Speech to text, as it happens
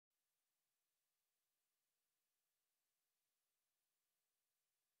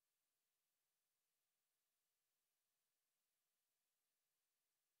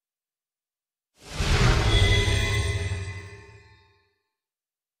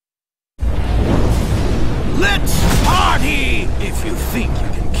If you think you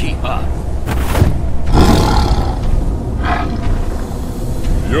can keep up.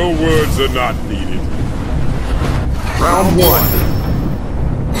 Your words are not needed. Round one.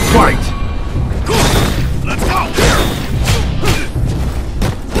 Fight! Let's go!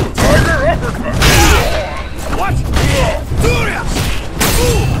 Tiger uppercut! What?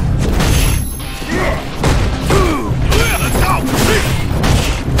 Let's go!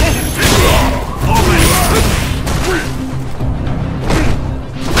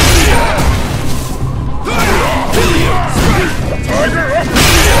 Tiger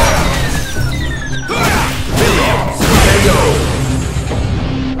uppercut!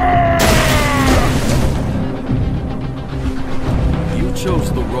 You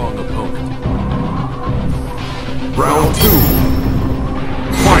chose the wrong opponent. Round two.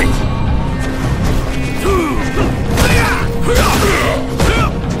 Fight!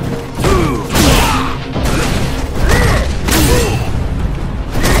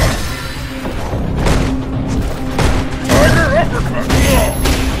 Tiger uppercut!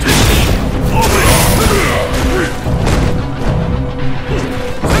 Tiger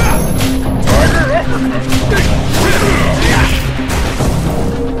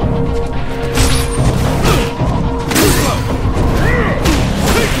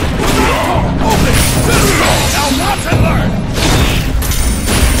Now watch and learn!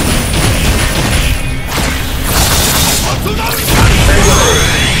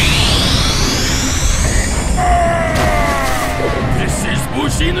 This is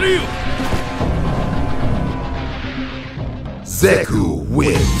Bushin Ryu! Zeku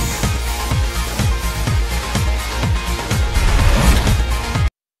wins.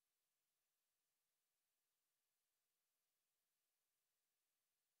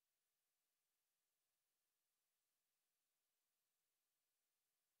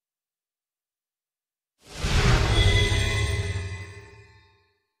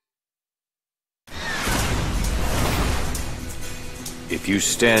 If you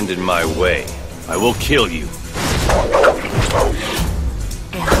stand in my way, I will kill you.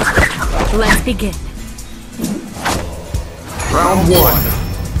 Let's begin. Round one.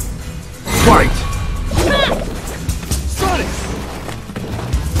 Fight! Sonic!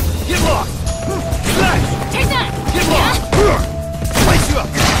 Get lost! Slash! Take that! Get lost! Place you up!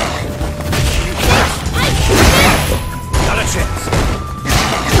 Not a chance!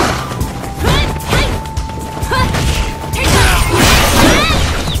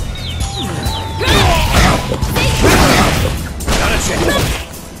 Not a chance!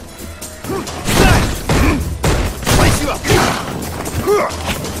 Slash! Place you up! Get through!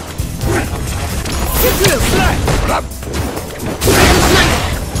 Slash!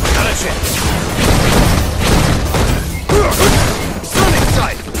 Not a chance! Sonic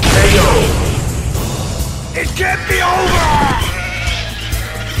sight! KO! It can't be over!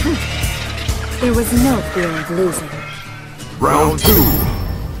 There was no fear of losing. Round two.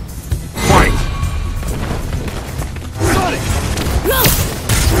 Fight! Sonic! Go!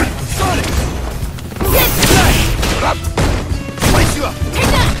 Sonic! Get! Slash! Place you up!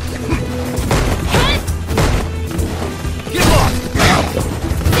 Take that! Get lost!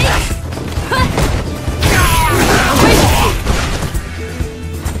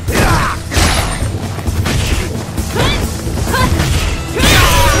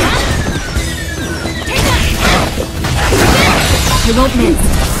 You won't miss.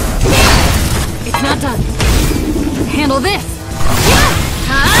 It's not done. Handle this.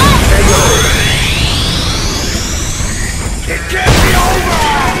 It can't be over!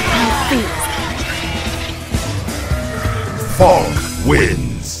 Funk wins.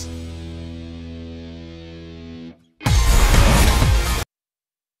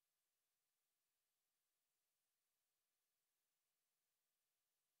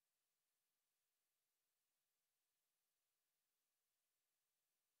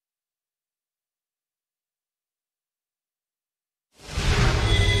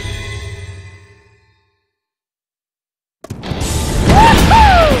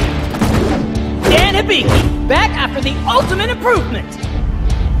 Back after the ultimate improvement!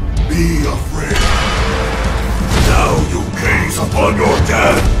 Be afraid. Now you gaze upon your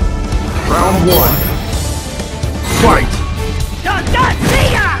death. Round one. Fight! See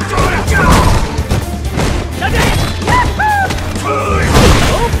ya!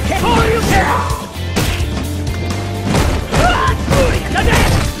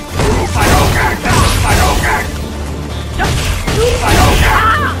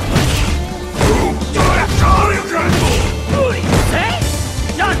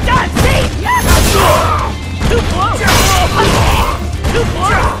 Too close! Too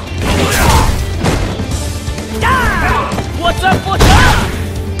close! Die!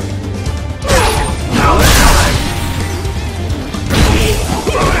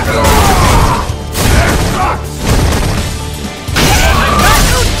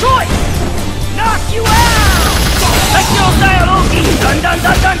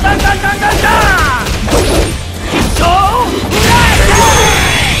 dun, dun, dun, dun, dun! Kitso!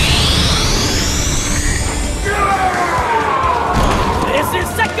 This is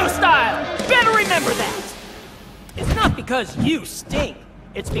Secto style! Better remember that! It's not because you stink.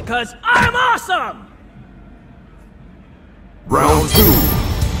 It's because I'm awesome! Round 2.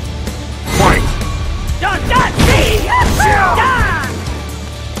 Fight! Dun, dun, see! Dun!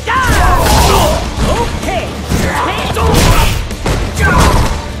 Dun! Okay! Hands over!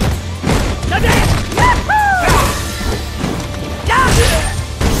 Dun, dun! Yahoo! Dun!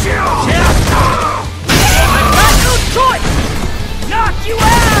 I've got no choice! Knock you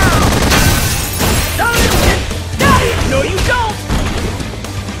out! No, you don't!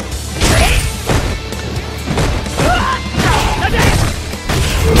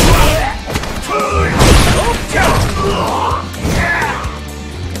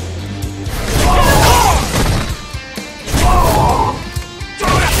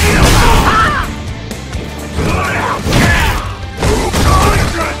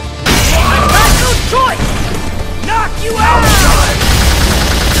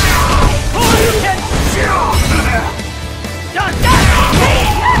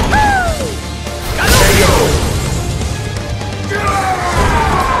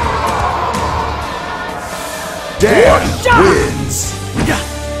 Dad wins!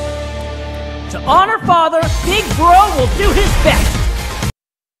 To honor Father, Big Bro will do his best!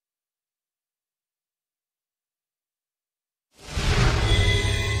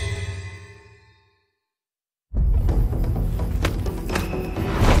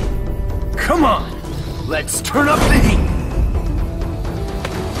 Come on! Let's turn up the heat!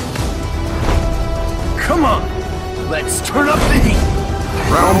 Come on! Let's turn up the heat!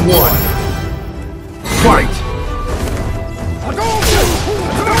 Round 1. Fight!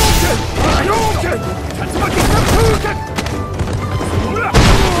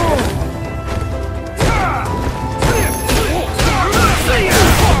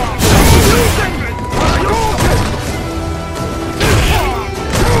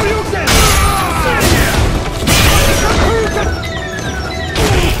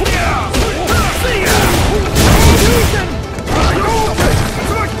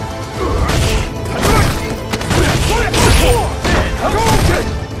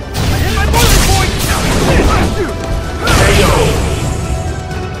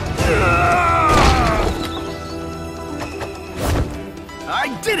 I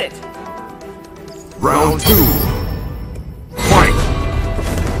did it! Round 2. Fight!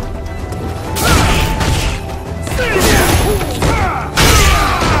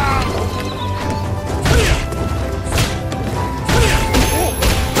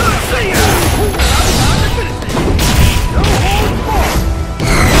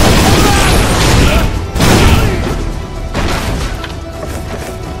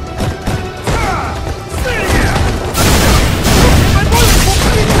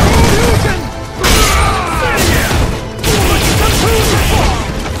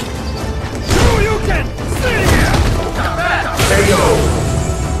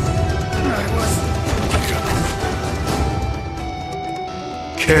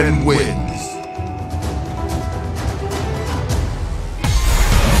 Ken wins.